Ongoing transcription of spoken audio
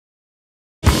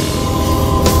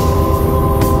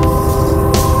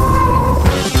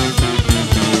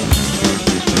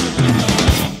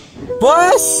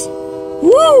bus!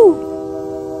 Woo!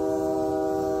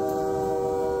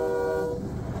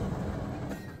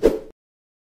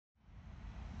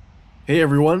 Hey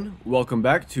everyone, welcome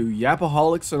back to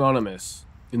Yapaholics Anonymous.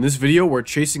 In this video, we're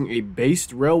chasing a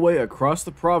based railway across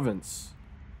the province.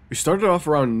 We started off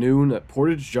around noon at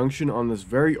Portage Junction on this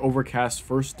very overcast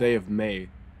first day of May.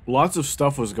 Lots of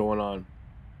stuff was going on.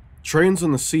 Trains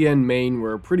on the CN main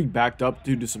were pretty backed up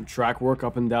due to some track work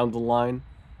up and down the line.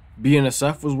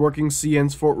 BNSF was working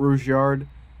CN's Fort Rouge yard,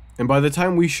 and by the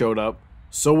time we showed up,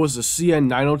 so was the CN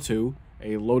 902,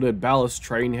 a loaded ballast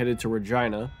train headed to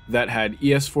Regina that had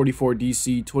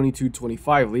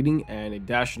ES44DC-2225 leading and a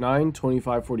 -9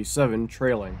 2547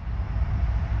 trailing.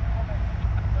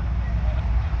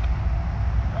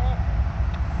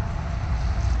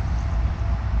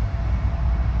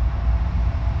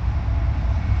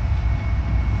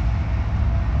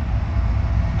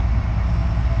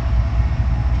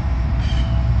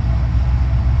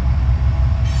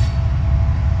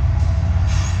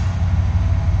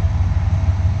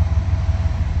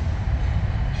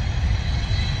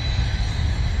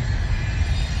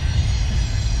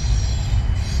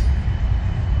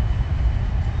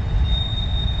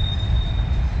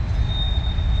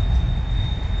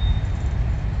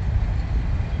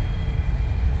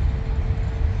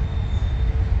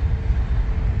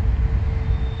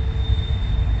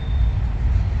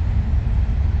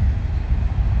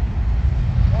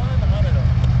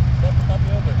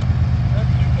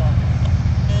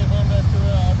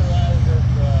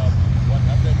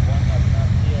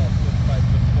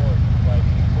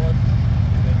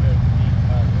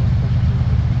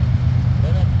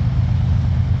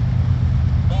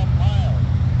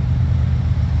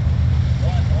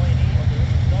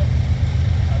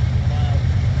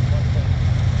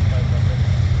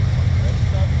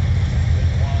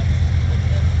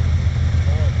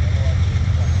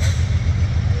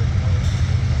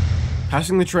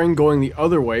 Passing the train going the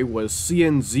other way was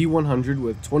CN Z100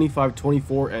 with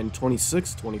 2524 and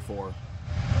 2624.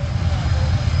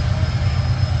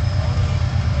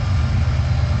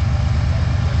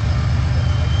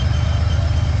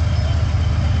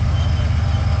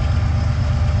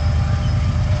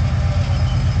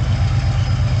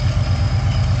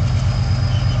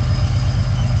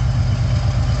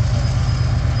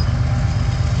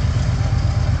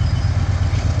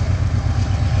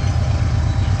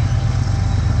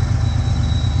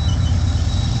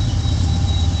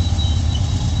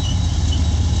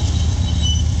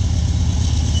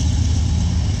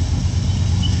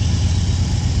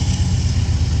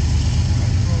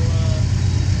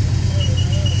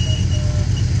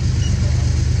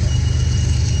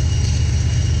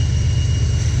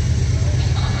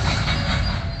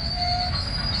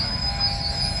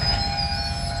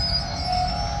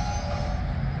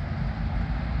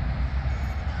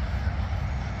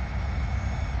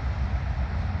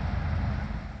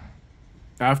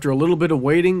 After a little bit of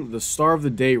waiting, the star of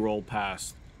the day rolled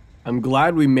past. I'm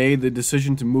glad we made the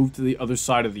decision to move to the other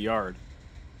side of the yard.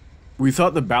 We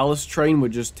thought the ballast train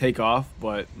would just take off,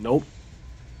 but nope.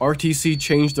 RTC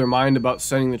changed their mind about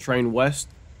sending the train west,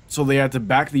 so they had to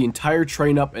back the entire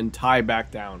train up and tie back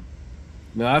down.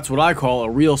 Now that's what I call a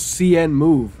real CN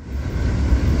move.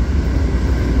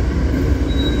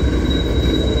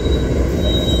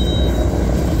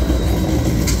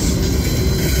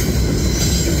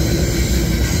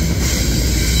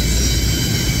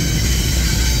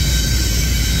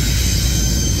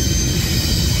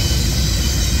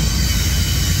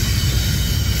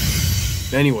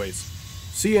 Anyways,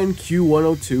 CN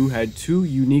Q102 had two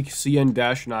unique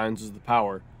CN-9s as the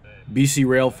power, BC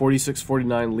Rail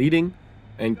 4649 leading,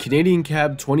 and Canadian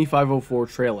Cab 2504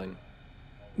 trailing.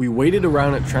 We waited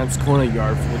around at Transcona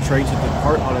Yard for the train to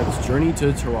depart on its journey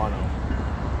to Toronto.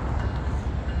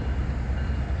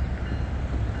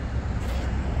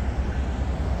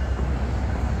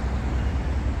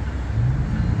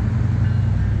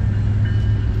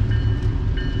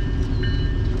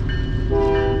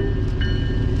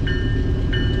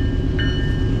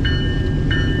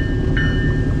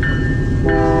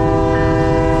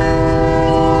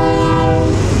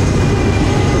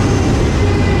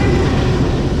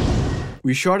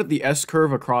 We shot at the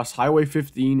S-curve across Highway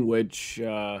 15, which,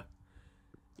 yeah,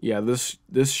 this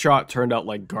shot turned out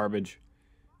like garbage.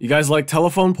 You guys like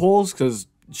telephone poles? Because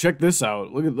check this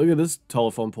out. Look at this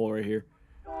telephone pole right here.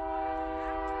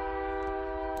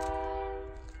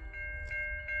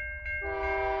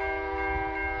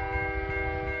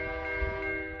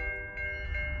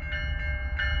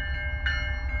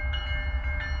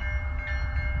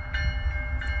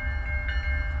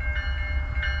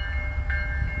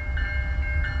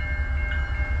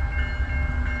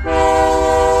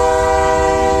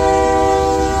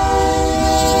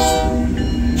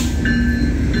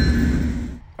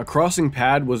 crossing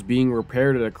pad was being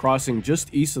repaired at a crossing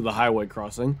just east of the highway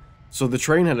crossing, so the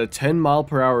train had a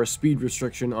 10-mile-per-hour speed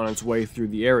restriction on its way through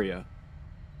the area.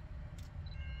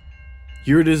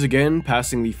 Here it is again,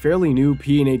 passing the fairly new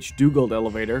P&H Dugald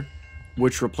elevator,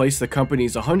 which replaced the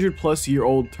company's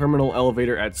 100-plus-year-old terminal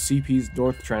elevator at CP's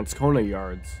North Transcona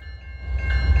yards.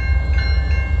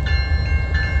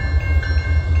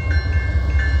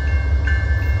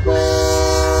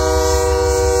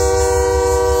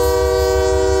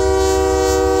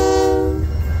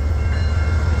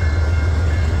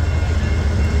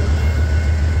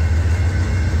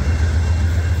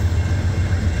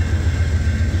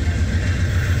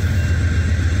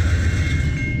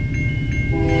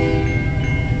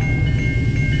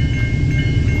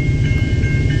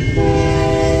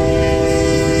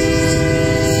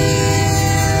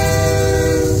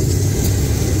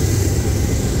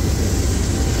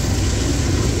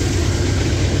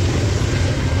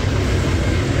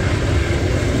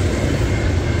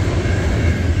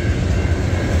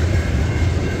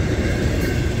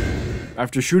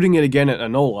 After shooting it again at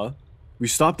Enola, we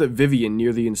stopped at Vivian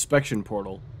near the inspection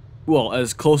portal. Well,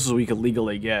 as close as we could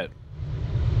legally get.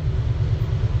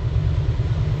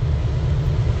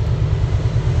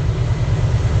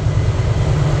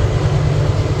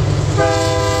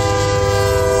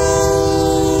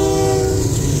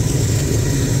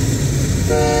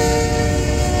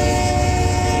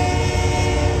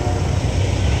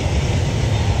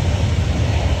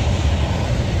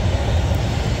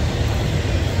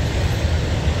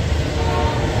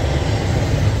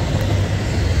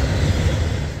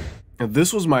 And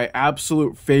this was my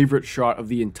absolute favorite shot of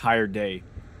the entire day.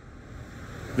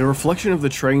 The reflection of the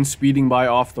train speeding by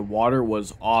off the water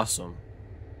was awesome.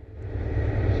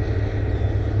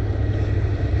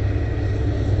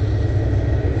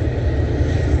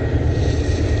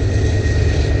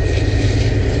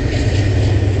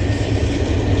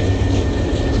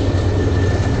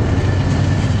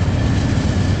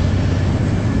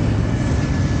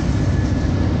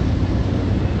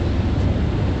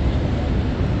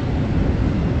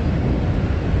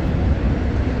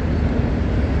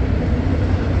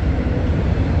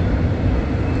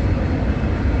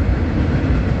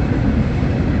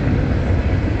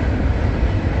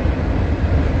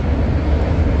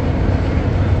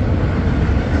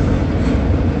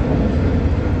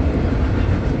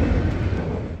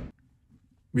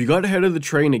 We got ahead of the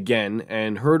train again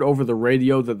and heard over the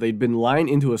radio that they'd been lined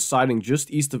into a siding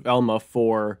just east of Elma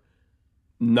for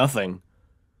nothing.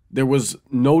 There was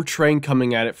no train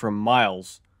coming at it for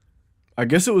miles. I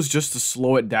guess it was just to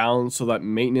slow it down so that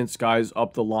maintenance guys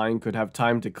up the line could have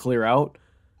time to clear out,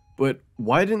 but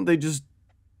why didn't they just...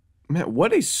 Man,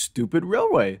 what a stupid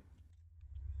railway.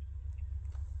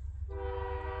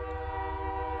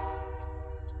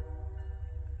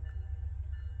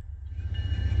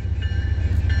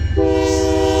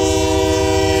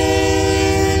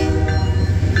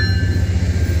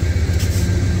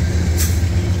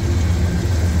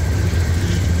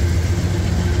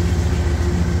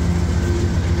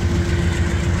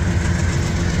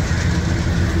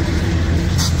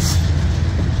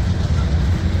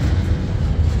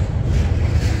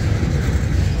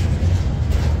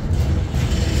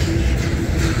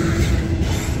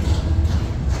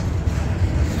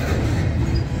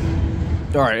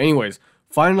 Alright, anyways,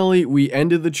 finally we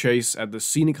ended the chase at the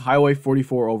scenic Highway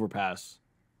 44 overpass.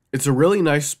 It's a really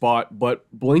nice spot, but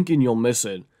blink and you'll miss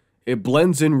it. It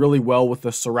blends in really well with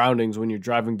the surroundings when you're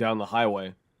driving down the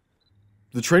highway.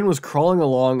 The train was crawling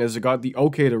along as it got the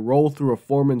okay to roll through a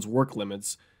foreman's work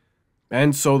limits,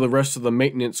 and so the rest of the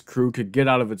maintenance crew could get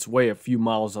out of its way a few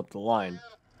miles up the line.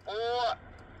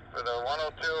 For the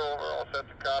 102 over, all set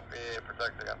to copy,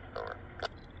 protect against over.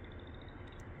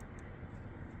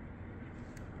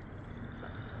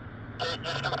 Okay,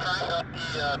 just confirm that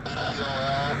the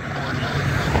BCOL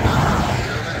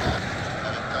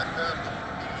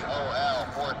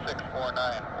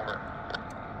 4649, over.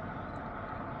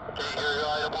 Okay, here you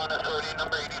item 1 authority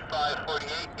number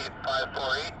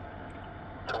 8548-8548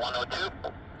 to 102.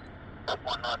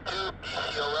 102,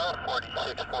 BCOL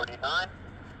 4649.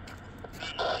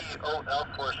 BCOL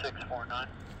 4649.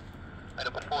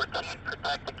 Item 14,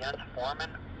 protect against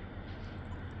foreman.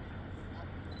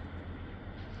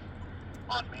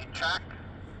 On main track,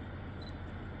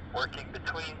 working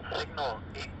between signal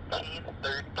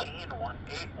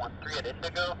 1813-1813 at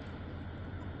Indigo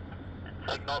and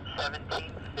signal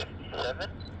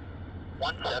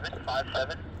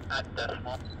 1757-1757 at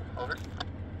Decimal. Over.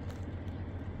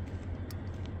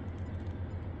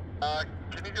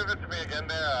 Can you give it to me again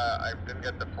there? I didn't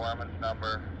get the foreman's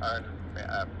number.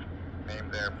 Name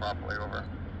there properly. Over.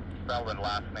 Spell the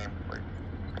last name, please.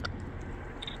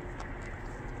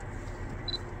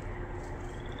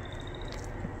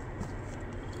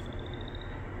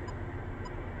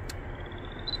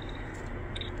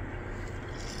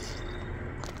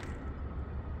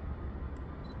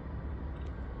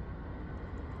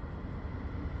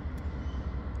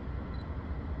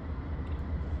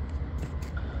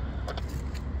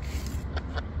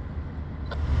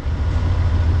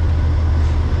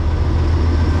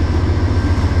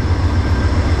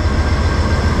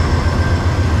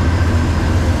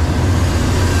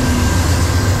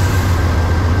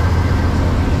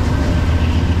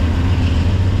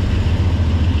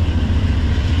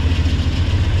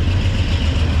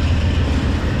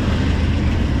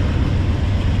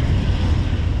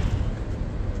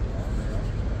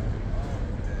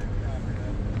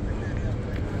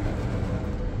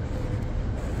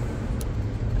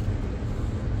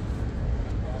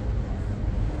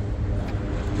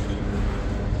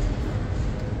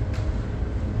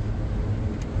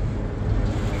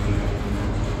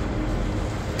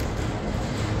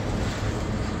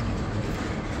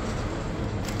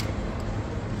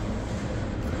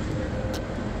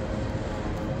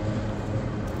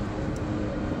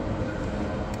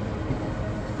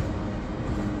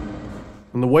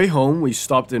 On the way home, we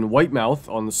stopped in Whitemouth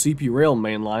on the CP Rail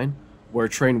main line, where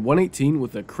train 118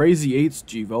 with a Crazy 8's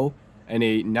GEVO and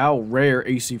a now rare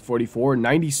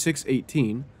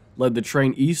AC44-9618 led the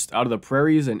train east out of the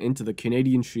prairies and into the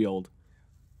Canadian Shield.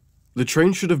 The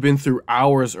train should have been through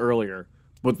hours earlier,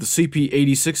 but the CP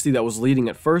 8060 that was leading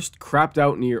at first crapped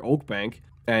out near Oakbank,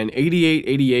 and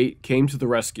 8888 came to the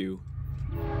rescue.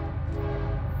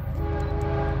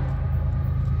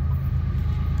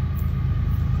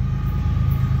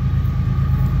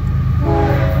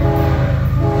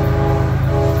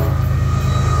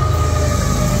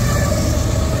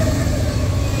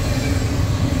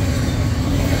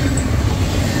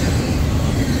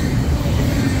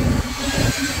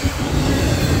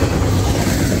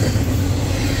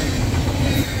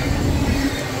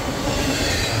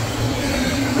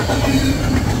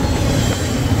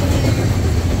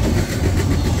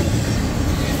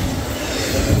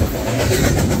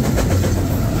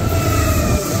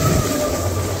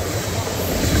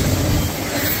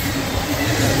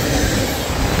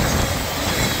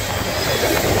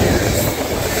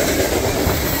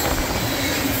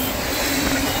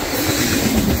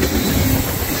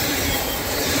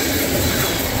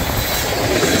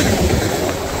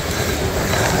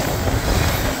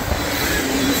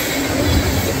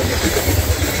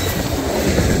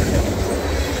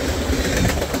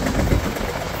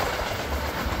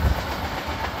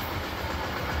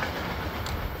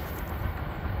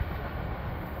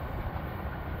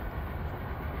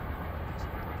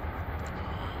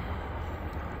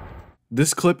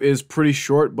 This clip is pretty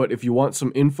short, but if you want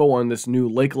some info on this new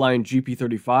Lakeline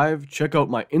GP35, check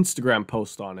out my Instagram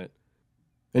post on it.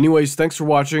 Anyways, thanks for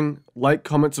watching. Like,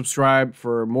 comment, subscribe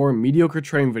for more mediocre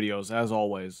train videos, as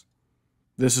always.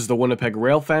 This is the Winnipeg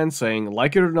Railfan saying,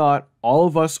 like it or not, all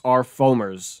of us are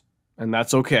foamers, and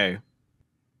that's okay.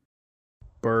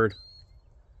 Bird.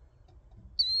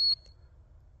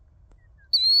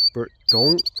 Bird,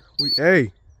 don't.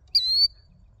 Hey.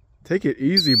 Take it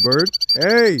easy, Bird.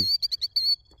 Hey.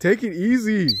 Take it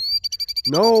easy.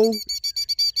 No.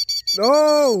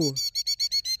 No.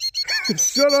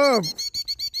 Shut up.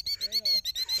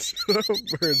 Shut up,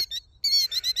 Bird.